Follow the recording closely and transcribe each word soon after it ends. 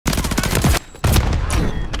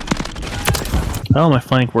Oh, my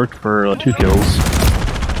flank worked for 2 kills.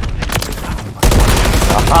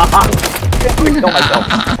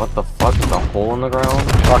 What the fuck? Is a hole in the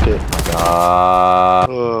ground? Fuck it.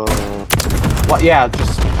 What? Yeah,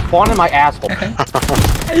 just spawn in my asshole.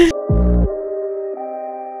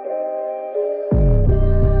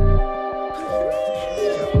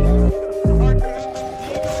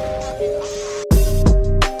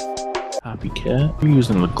 Copycat. I'm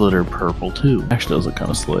using the glitter purple too. Actually, those look kind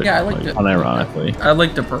of slick. Yeah, I like it. Unironically. I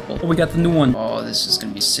like the purple. Oh, we got the new one. Oh, this is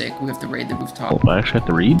gonna be sick. We have to raid the rooftop. Oh, I actually have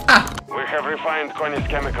to read? Ah! We have refined Connie's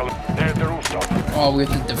chemical. There's the rooftop. Oh, we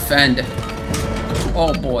have to defend.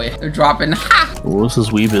 Oh boy, they're dropping. Ha! Well, this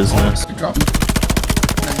is wee business. They're dropping.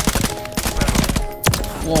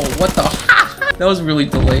 Whoa, what the? Ha! That was really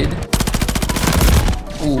delayed.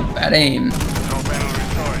 Ooh, bad aim.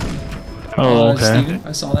 Oh, okay. Steven,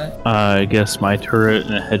 I saw that. I guess my turret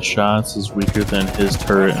and headshots is weaker than his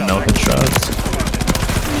turret and no headshots.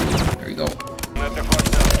 There you go.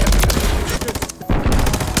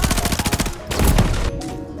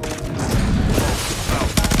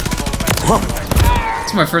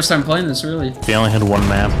 It's my first time playing this, really. They only had 1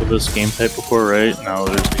 map with this game type before, right? Now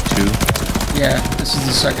there's 2. Yeah, this is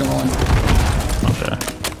the second one. Okay.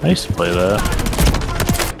 I used to play that.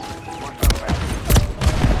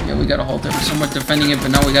 Yeah, we gotta hold it. We're somewhat defending it, but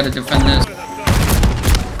now we gotta defend this.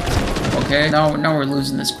 Okay, now we're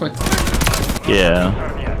losing this quick. Yeah.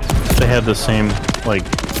 They had the same, like,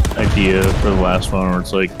 idea for the last one where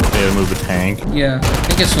it's like, they had to move a tank. Yeah, I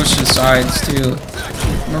think it switched to sides, too.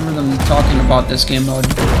 I remember them talking about this game mode.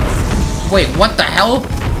 Wait, what the hell?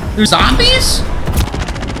 There's zombies?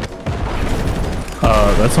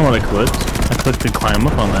 That's not what I clicked. I clicked to climb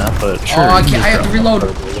up on that, but sure. Oh, I can't, I have to reload.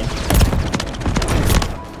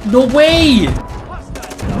 No way!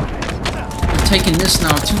 I'm taking this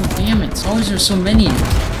now, too. Damn it. Always there's so many.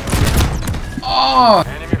 Oh!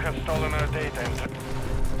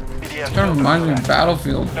 It kind of reminds me of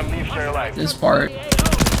Battlefield. This part.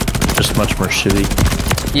 Just much more shitty.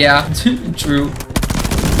 Yeah, true.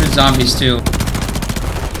 There's zombies, too.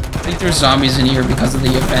 I think there's zombies in here because of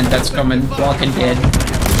the event that's coming. Walking Dead.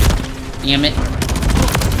 Damn it.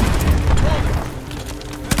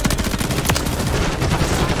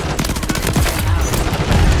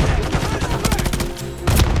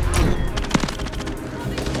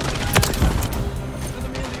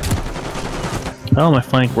 Oh, my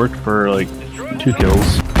flank worked for like 2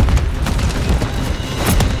 kills.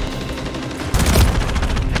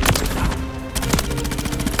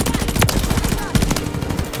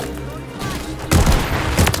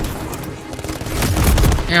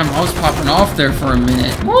 Damn, I was popping off there for a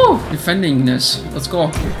minute. Woo! Defending this. Let's go.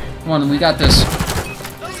 Come on, we got this.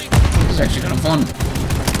 This is actually kind of fun.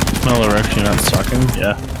 No, they're actually not sucking.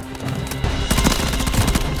 Yeah.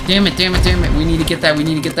 Damn it, damn it, damn it. We need to get that. We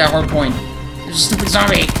need to get that hard point. There's a stupid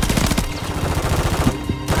zombie.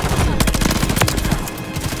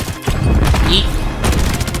 Eat.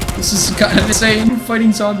 This is kind of insane.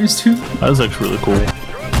 Fighting zombies too. That was actually really cool.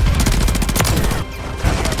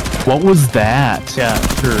 What was that? Yeah,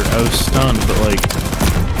 sure. I was stunned, but like...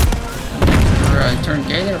 I turned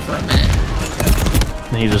gay there for a minute.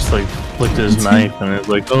 And he just like flicked his knife and it's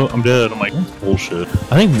like, oh, I'm dead. I'm like, that's bullshit.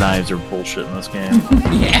 I think knives are bullshit in this game.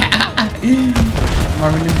 Yeah.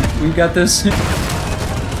 Marvin, we got this.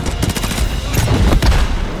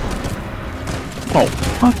 Oh,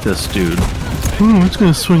 fuck this dude. I'm just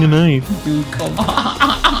gonna swing a knife. Dude, come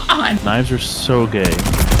on. Knives are so gay.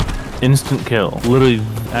 Instant kill. Literally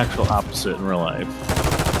the actual opposite in real life.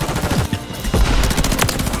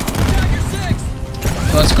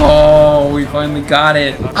 Let's go. We finally got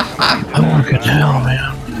it. I want to get down,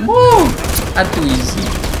 man. Woo! That's too easy.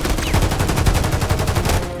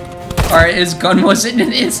 Alright, his gun wasn't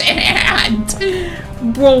in his hand.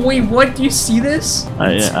 Bro, wait, what? Do you see this?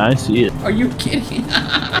 I see it. Are you kidding?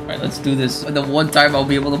 Alright, let's do this. The one time I'll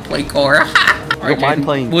be able to play core. Don't mind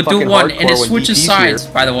playing we'll do one, and it switches sides,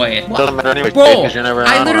 by the way. Doesn't matter anyway, Bro, because you're never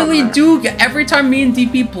I on literally there. do, every time me and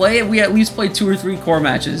DP play, we at least play 2 or 3 core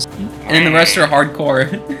matches. And then the rest are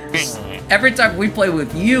hardcore. Every time we play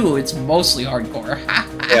with you, it's mostly hardcore.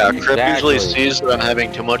 Yeah, Crip Exactly. usually sees that I'm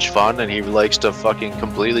having too much fun and he likes to fucking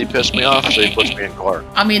completely piss me off, so he puts me in core.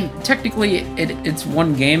 I mean, technically, it's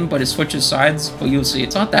one game, but it switches sides. But you'll see,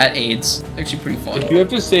 it's not that AIDS. It's actually pretty fun. If you have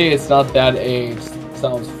to say it's not that AIDS,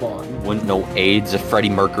 sounds fun. Wouldn't know AIDS if Freddie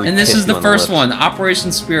Mercury. And this kissed is the you on first lips. one,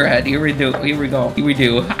 Operation Spearhead. Here we do. Here we go. Here we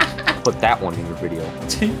do. Put that one in your video.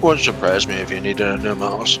 Wouldn't surprise me if you needed a new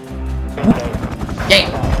mouse. Yay!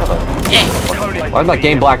 Yay! Why is my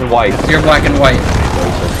game black and white? You're black and white.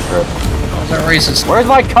 They're racist. Where's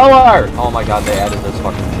my color? Oh my god, they added this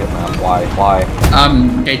fucking shit map. Why?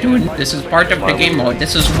 They doing this is part of the game mode.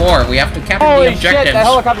 This is war. We have to capture Holy the objectives. shit, the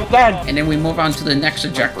helicopter's dead! And then we move on to the next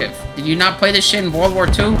objective. Did you not play this shit in World War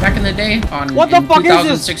II back in the day? What the fuck is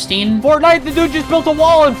this? 2016? Fortnite, the dude just built a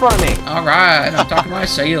wall in front of me! Alright, I'm talking about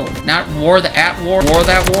sale. Not war the at war,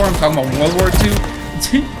 that war. I'm talking about World War II.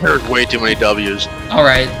 Heard way too many W's.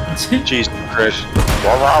 Alright. Jesus Christ.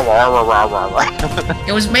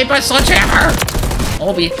 It was made by Sledgehammer!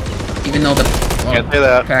 Obi. Even though the Can't say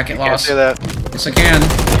that. packet Can't lost. say that. Yes, I can.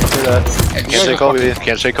 Can't say that. Can't say Kobe.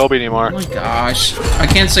 Can't say Kobe Oh anymore. my gosh. I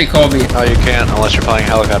can't say Kobe. No, you can't unless you're playing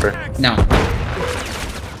helicopter. No.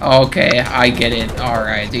 Okay, I get it.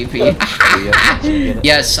 Alright, DP.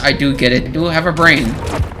 Yes, I do get it. I do have a brain.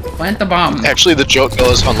 Plant the bomb. Actually, the joke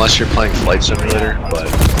goes unless you're playing Flight Simulator, but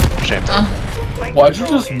same thing. Why'd you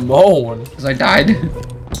just moan? Because I died.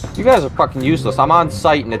 You guys are fucking useless. I'm on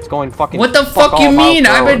site and it's going fucking. What the fuck you mean?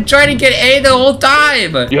 I've been trying to get A the whole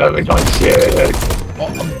time. You haven't done shit.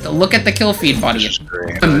 Oh, look at the kill feed, buddy. This is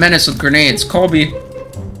great. A menace with grenades. Colby.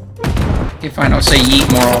 Okay, fine. I'll say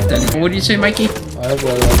yeet more often. What did you say, Mikey? I have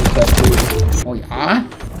really like that food. Oh, yeah?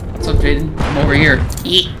 What's up, Jaden? I'm over here.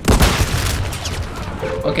 Yeet.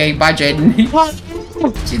 Okay, bye, Jaden.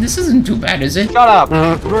 See, this isn't too bad, is it? Shut up.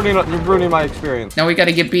 You're ruining my experience. Now we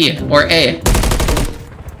gotta get B or A.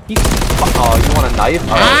 Oh, you want a knife?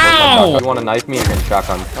 Ow! You want to knife me? You're getting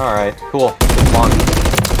shotgun. Alright, cool. It's fun.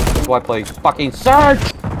 That's why I play fucking Search!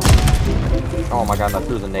 Oh my god, I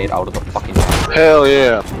threw the nade out of the fucking map. Hell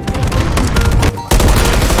yeah.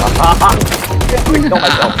 Kill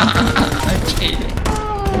myself.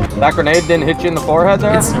 Jaden. That grenade didn't hit you in the forehead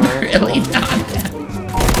there? It's really not.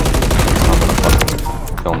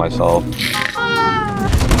 Kill myself.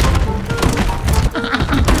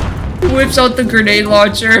 Whips out the grenade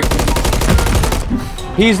launcher.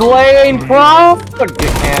 He's laying prone!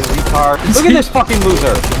 Dickman, retard. Look at this fucking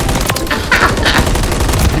loser.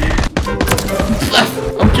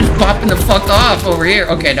 I'm just popping the fuck off over here.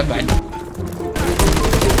 Okay, never mind.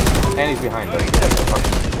 And he's behind us.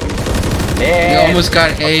 We Yeah. almost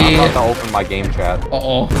got I'm a... about to open my game chat.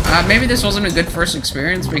 Uh-oh. Maybe this wasn't a good first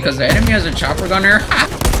experience because the enemy has a chopper gunner.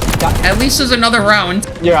 At least there's another round.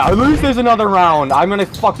 Yeah, at least there's another round. I'm gonna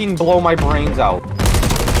fucking blow my brains out.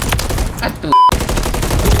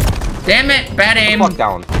 Damn it, bad aim. Fuck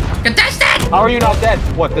down. Contested! How are you not dead?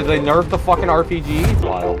 What, did they nerf the fucking RPG?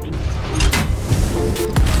 Wild.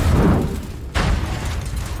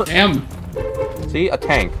 Damn. See, a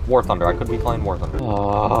tank. War Thunder. I could be playing War Thunder.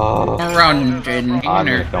 More round, Jaden. I'm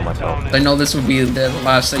gonna kill myself. I know this will be the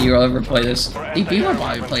last that you'll ever play this. DP will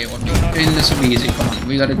probably play it with me. Jaden, this will be easy. Come on,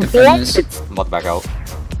 we gotta defend this. I'm about to back out.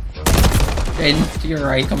 Jaden, to your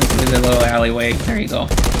right, coming through the little alleyway. There you go.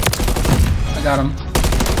 I got him.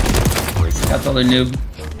 Got the other noob.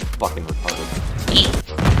 Fucking retarded.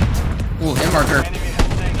 Ooh, hit marker.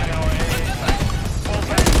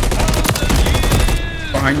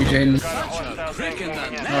 Behind you, Jaden.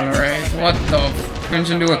 Alright, what the? Turns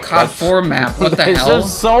into a COD 4 map. What the This hell?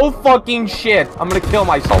 is so fucking shit. I'm gonna kill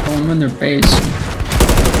myself. Oh, I'm in their base.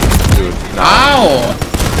 Dude, no. Ow!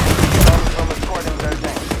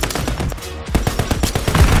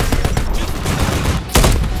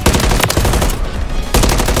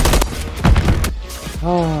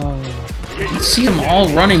 You see them all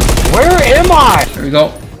running. Where am I? There we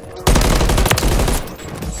go.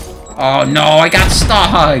 Oh no, I got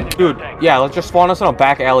stuck. Dude, yeah, let's just spawn us in a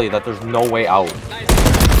back alley that there's no way out.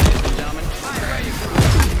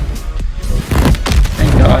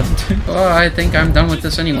 Thank God. Oh, I think I'm done with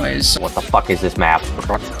this anyways. What the fuck is this map?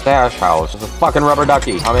 Stash house. It's a fucking rubber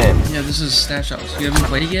ducky. I'm in. Yeah, this is Stash House. You haven't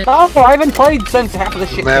played it yet? Oh, I haven't played since half of the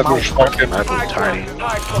shit Map came is out. fucking tiny.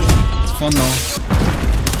 It's fun though.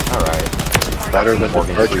 Alright. Better than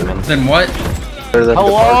Fucking Departure. human. Then what? Better than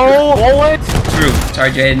Departure. Hello? Bullet? True.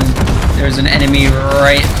 Sorry, Jaden. There's an enemy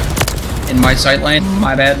right in my sight line.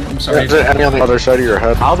 My bad. I'm sorry. Is there any on the other side of your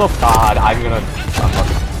head? How the god? I'm gonna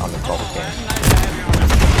call the game.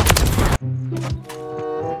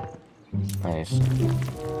 Nice.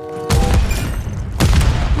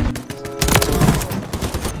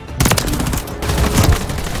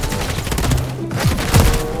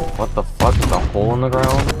 What the fuck? Is a hole in the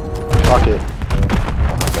ground? Fuck it.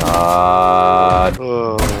 God.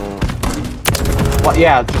 Oh. What?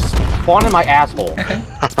 Yeah, just spawn in my asshole.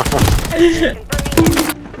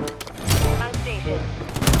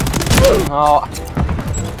 Oh.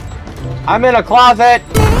 I'm in a closet!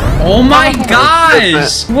 Oh my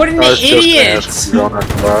gosh! What an I was just idiot! asking you on that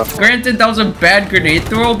spot. Granted, that was a bad grenade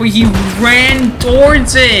throw, but he ran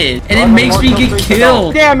towards it! And it makes me get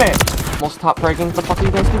killed! Damn it! Almost top pranking. What the fuck are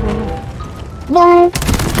you guys doing? Fuck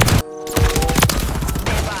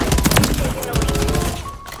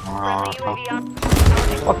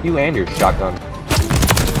you and your shotgun.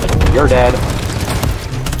 You're dead.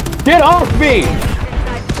 Get off me!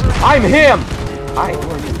 I'm him! Hi, who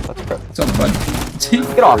are you? Let's go. What's up, bud?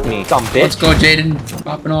 Get off me, dumb bitch. Let's go, Jaden.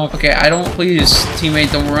 Popping off. Okay, I don't. Please,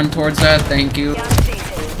 teammate, don't run towards that. Thank you.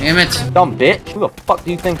 Damn it. Dumb bitch. Who the fuck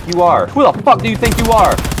do you think you are? Who the fuck do you think you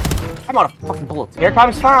are? I'm out of fucking bullets. Here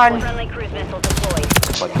comes fun. Like,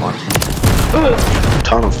 come on.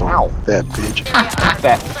 Ton of fun. Ow. That bitch.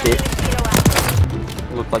 Fat bitch.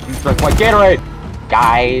 You look like you drank my Gatorade.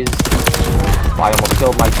 Guys. I almost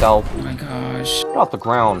killed myself. Oh my gosh. Get off the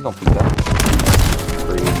ground. Don't do that.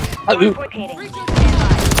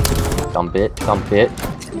 Dumb bit. Dumb bit.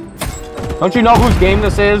 Don't you know whose game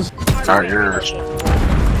this is? Not yours.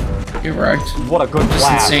 You're wrecked. What a good Just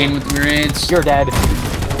blast. insane with the grenades. You're dead.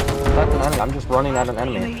 That's an enemy. I'm just running at an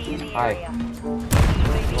enemy. Hi.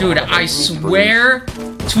 Dude, I swear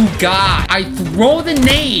to God, I throw the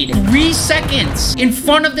nade 3 seconds in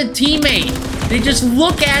front of the teammate. They just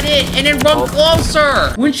look at it and then run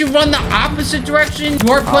closer. Wouldn't you run the opposite direction?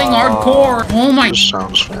 You're playing hardcore. Oh my. This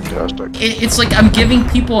sounds fantastic. It's like I'm giving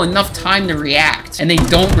people enough time to react, and they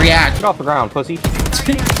don't react. Get off the ground, pussy.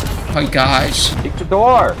 Oh my gosh. Take the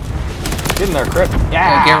door. Get in there, Crip.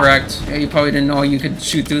 Yeah, get wrecked. Yeah, you probably didn't know you could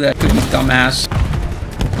shoot through that. Good, you dumbass.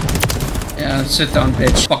 Yeah, sit down,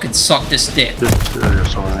 bitch. Fucking suck this dick. There's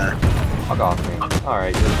someone there. Fuck off me.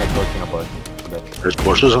 Alright, you're like looking a bush. Bitch. There's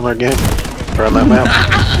bushes on that game? Or on that map?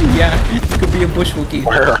 Yeah, it could be a bush Wookie.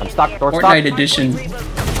 Where? I'm stuck. Door stuck. Fortnite edition. This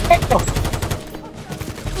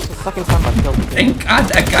is the second time I killed you. Thank God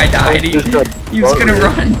that guy died. He was gonna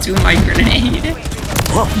run to my grenade.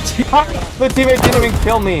 The teammate didn't even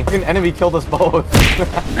kill me. An enemy killed us both.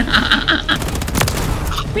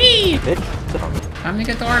 Whee! Bitch, sit on me. Time to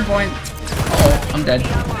get the hard point. Oh, I'm dead.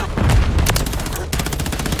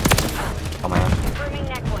 Oh man.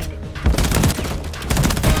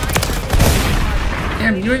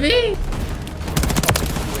 Damn, UAV!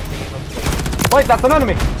 Wait, that's an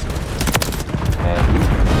enemy!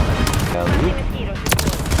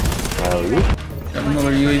 Hello. Got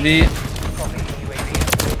another UAV.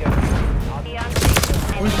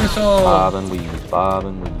 Where's my soul? Bob and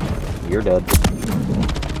weave. You're dead.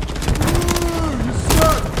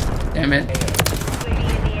 Damn it.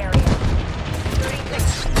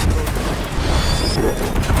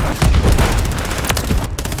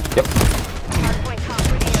 Yep.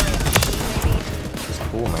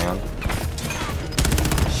 Cool, man.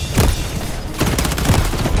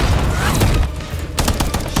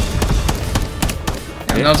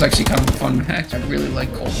 And that was actually kind of a fun match. I really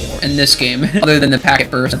like Cold War in this game. Other than the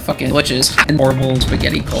packet burst and fucking glitches and horrible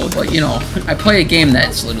spaghetti code. But, you know, I play a game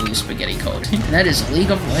that's literally spaghetti code. And that is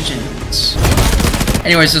League of Legends.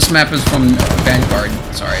 Anyways, this map is from Vanguard.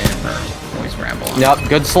 Sorry, I always ramble on. Yep,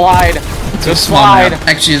 good slide. It's Good a small slide. map.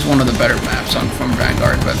 Actually, is one of the better maps from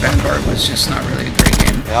Vanguard, but Vanguard was just not really a great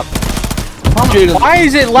game. Yep. Why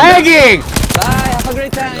is it lagging? Bye, have a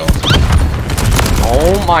great time.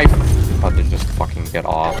 Oh my. I'm about to just fucking get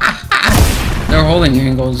off. They're holding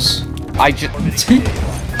angles. I just.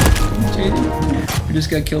 Jaden, you just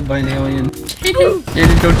got killed by an alien.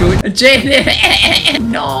 Jaden, don't do it. Jaden,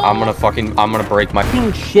 no. I'm gonna break my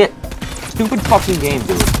shit. Stupid fucking game,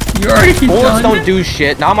 dude. You already Bullets done? don't do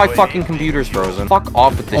shit. Now my fucking computer's frozen. Fuck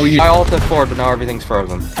off with this shit. I ulted forward, but now everything's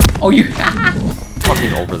frozen. Oh, you.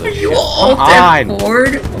 Fucking over this shit. You Come ulted on.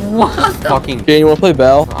 forward? What the? Fucking. Jay, you wanna play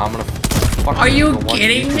Bell? I'm gonna. Fucking Are you go watch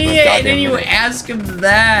kidding YouTube me? for a And goddamn then you minute. ask him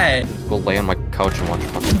that. Go lay on my couch and watch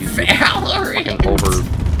fucking YouTube. Valerie. Fucking over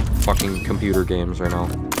fucking computer games right now.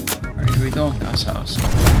 Alright, here we go. House.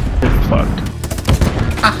 Fucked.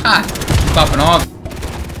 Haha. Popping off.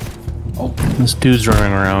 Oh. This dude's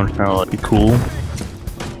running around trying to like be cool.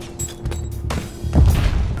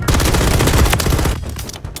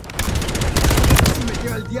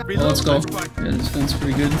 Well, let's go. Yeah, this gun's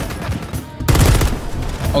pretty good.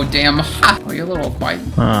 Oh, damn. Ha! Oh, you're a little quiet.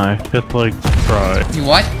 I hit like try. You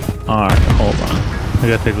what? Alright, hold on. I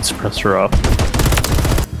gotta take the suppressor off.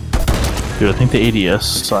 Dude, I think the ADS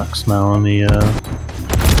sucks now on the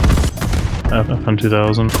FN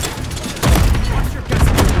 2000.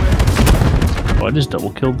 Oh, I just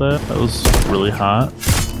double killed that. That was really hot.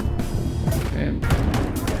 Okay.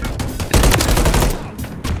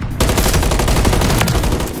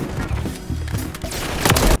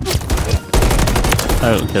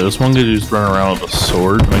 Okay, this one guy who's running around with a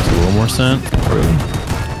sword makes a little more sense. Really?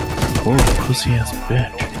 Poor pussy ass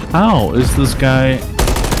bitch. How is this guy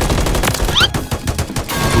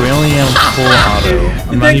really am full auto.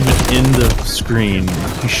 I'm not even in the screen.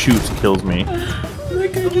 He shoots, kills me.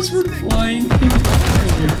 That guy just went flying. Oh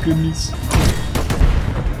my goodness.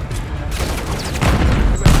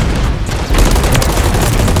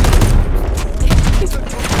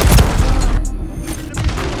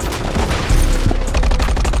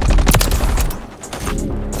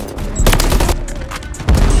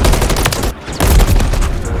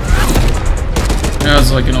 That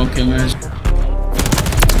was like an okay match.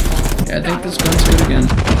 Yeah, I think this gun's good again.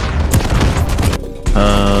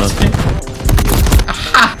 Okay.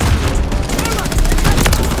 Aha!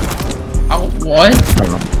 Oh, what? I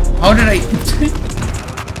don't know. How did I...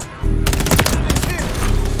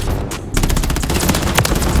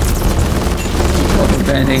 Rubber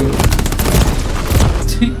banding.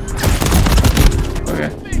 Okay.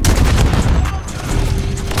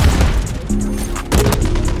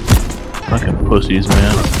 Fucking pussies,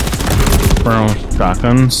 man. Throwing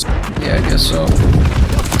shotguns. Yeah, I guess so.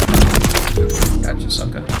 Gotcha,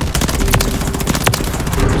 sucker.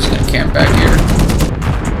 I'm just gonna camp back here.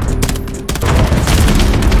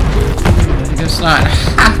 I guess not.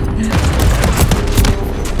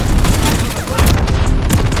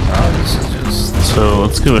 Oh, this is just... So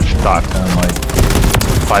let's give a shotgun like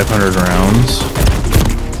 500 rounds.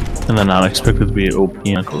 And then not expect it to be OP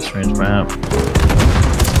in a close range map.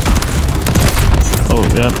 Oh,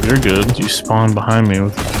 yeah, you're good. You spawned behind me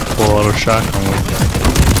with a full auto shotgun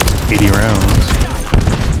with 80 rounds.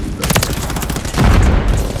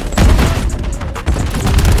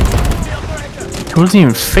 He wasn't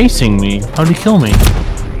even facing me. How'd he kill me?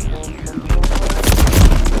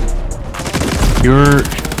 You're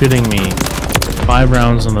kidding me. 5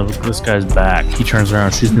 rounds on this guy's back. He turns around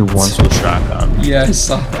and shoots me once with a shotgun. Yeah, I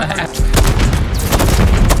saw that.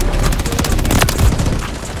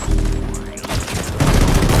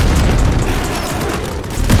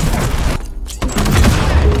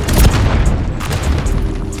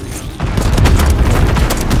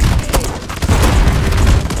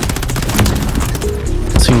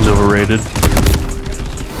 Seems overrated.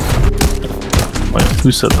 Wait,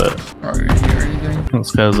 who said that? Are you gonna hear anything?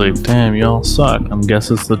 This guy's like, damn, y'all suck. I'm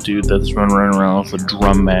guessing it's the dude that's running around with a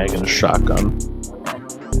drum mag and a shotgun.